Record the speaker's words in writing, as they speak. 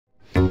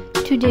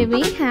Today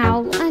we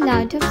have a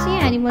lot of sea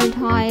animal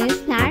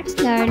toys. Let's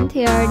learn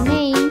their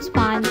names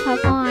one by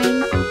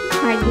one.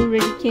 Are you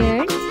ready,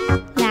 kids?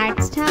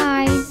 Let's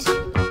start.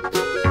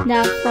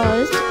 The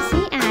first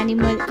sea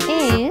animal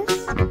is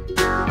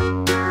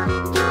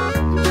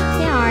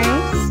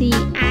sea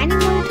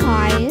animal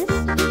toys.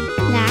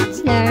 Let's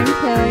learn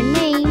their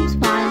names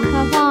one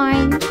by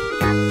one.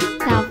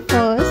 The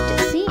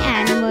first sea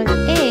animal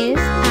is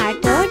a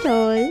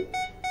turtle.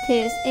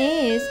 This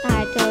is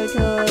a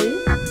turtle.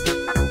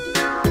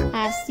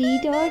 A sea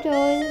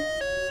turtle.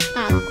 A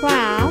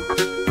crab.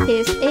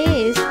 This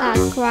is a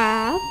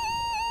crab.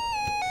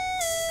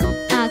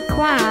 A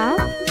crab.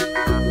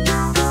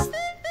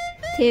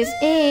 This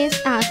is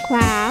a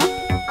crab.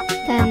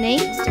 The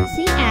next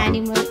sea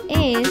animal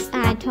is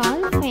a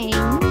dolphin.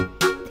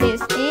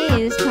 This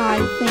is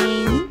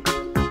dolphin.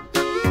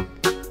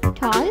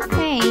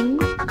 Dolphin.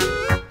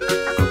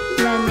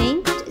 The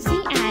next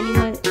sea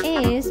animal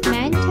is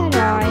manta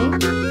ray.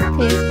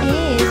 This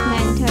is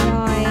manta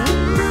ray.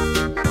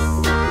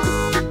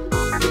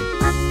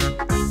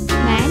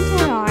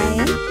 Manta ray.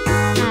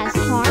 A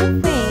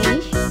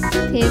starfish.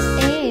 This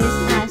is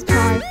a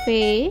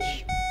starfish.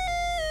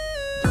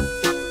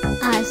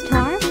 A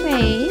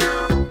starfish.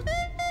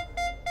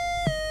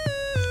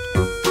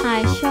 A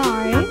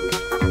shark.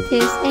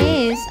 This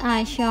is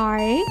a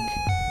shark.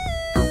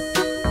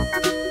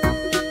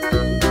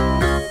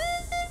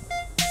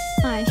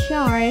 A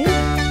shark.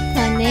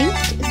 The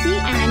next sea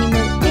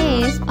animal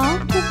is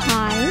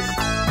octopus.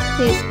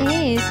 This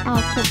is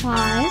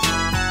octopus.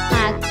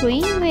 A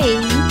green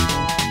whale.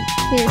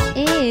 This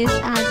is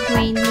a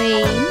green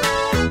whale.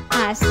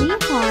 A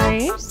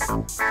seahorse.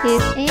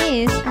 This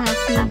is a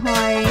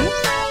seahorse.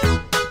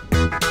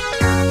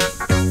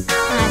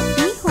 A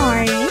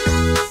seahorse.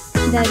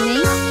 The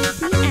next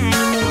sea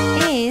animal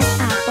is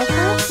a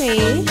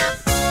pufferfish.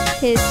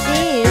 This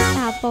is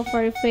a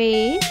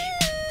pufferfish.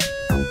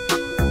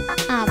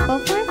 A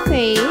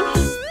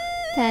pufferfish.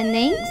 The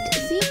next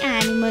sea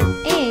animal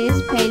is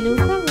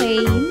beluga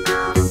whale.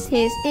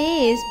 This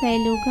is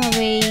beluga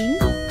whale.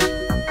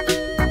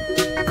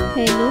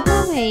 Beluga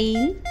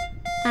whale.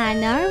 A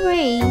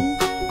narwhal.